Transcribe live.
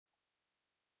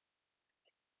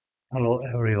Hello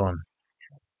everyone,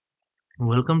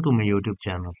 welcome to my YouTube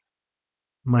channel.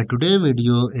 My today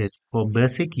video is for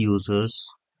basic users,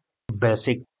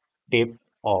 basic tip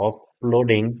of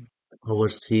uploading our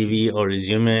CV or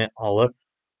resume our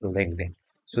LinkedIn.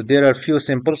 So there are few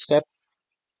simple steps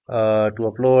to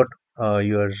upload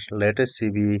your latest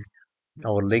CV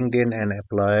our LinkedIn and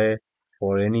apply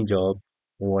for any job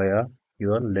via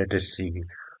your latest CV.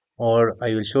 Or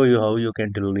I will show you how you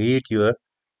can delete your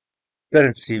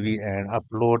current CV and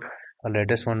upload a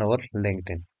latest one over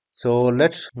LinkedIn. So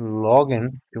let's log in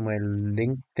to my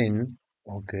LinkedIn.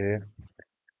 Okay.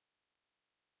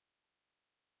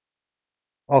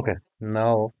 Okay.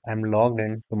 Now I'm logged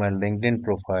in to my LinkedIn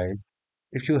profile.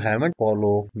 If you haven't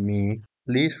followed me,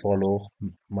 please follow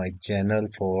my channel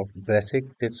for basic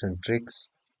tips and tricks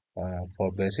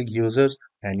for basic users.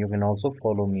 And you can also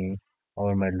follow me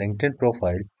over my LinkedIn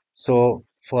profile. So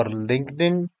for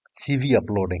LinkedIn CV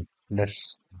uploading,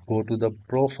 let's go to the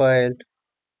profile.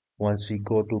 Once we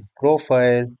go to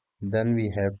profile, then we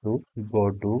have to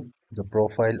go to the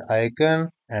profile icon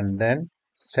and then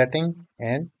setting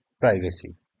and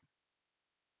privacy.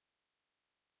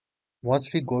 Once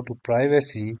we go to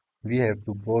privacy, we have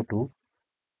to go to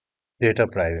data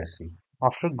privacy.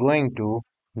 After going to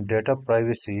data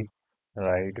privacy,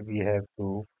 right, we have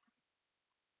to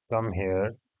come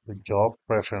here to job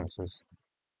preferences.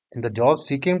 In the job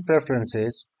seeking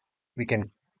preferences, we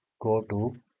can go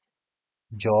to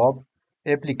job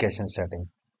application setting.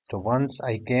 So once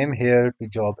I came here to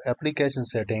job application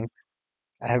setting,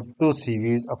 I have two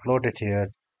CVs uploaded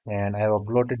here, and I have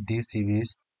uploaded these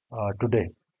CVs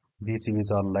today. These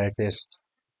CVs are latest.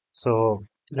 So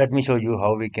let me show you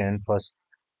how we can first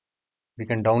we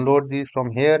can download these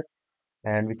from here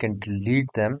and we can delete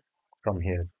them from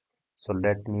here. So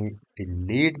let me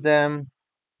delete them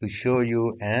to show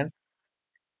you, and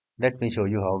let me show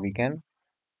you how we can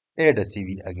add a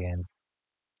CV again.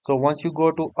 So once you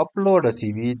go to upload a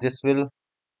CV, this will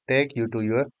take you to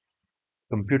your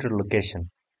computer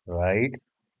location, right?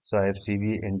 So I have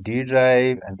CV in D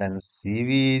drive and then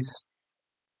CVs,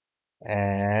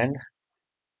 and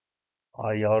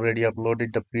I already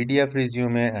uploaded the PDF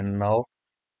resume, and now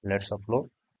let's upload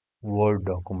Word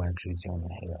document resume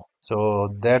here.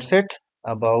 So that's it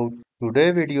about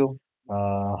today video,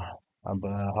 uh,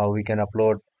 about how we can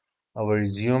upload our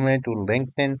resume to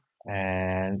LinkedIn.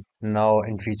 And now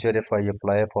in future, if I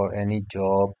apply for any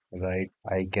job, right,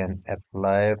 I can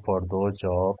apply for those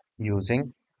jobs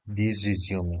using these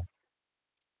resume.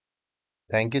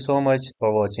 Thank you so much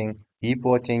for watching,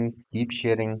 keep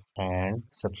sharing, and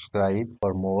subscribe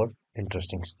for more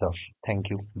interesting stuff.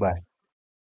 Thank you. Bye.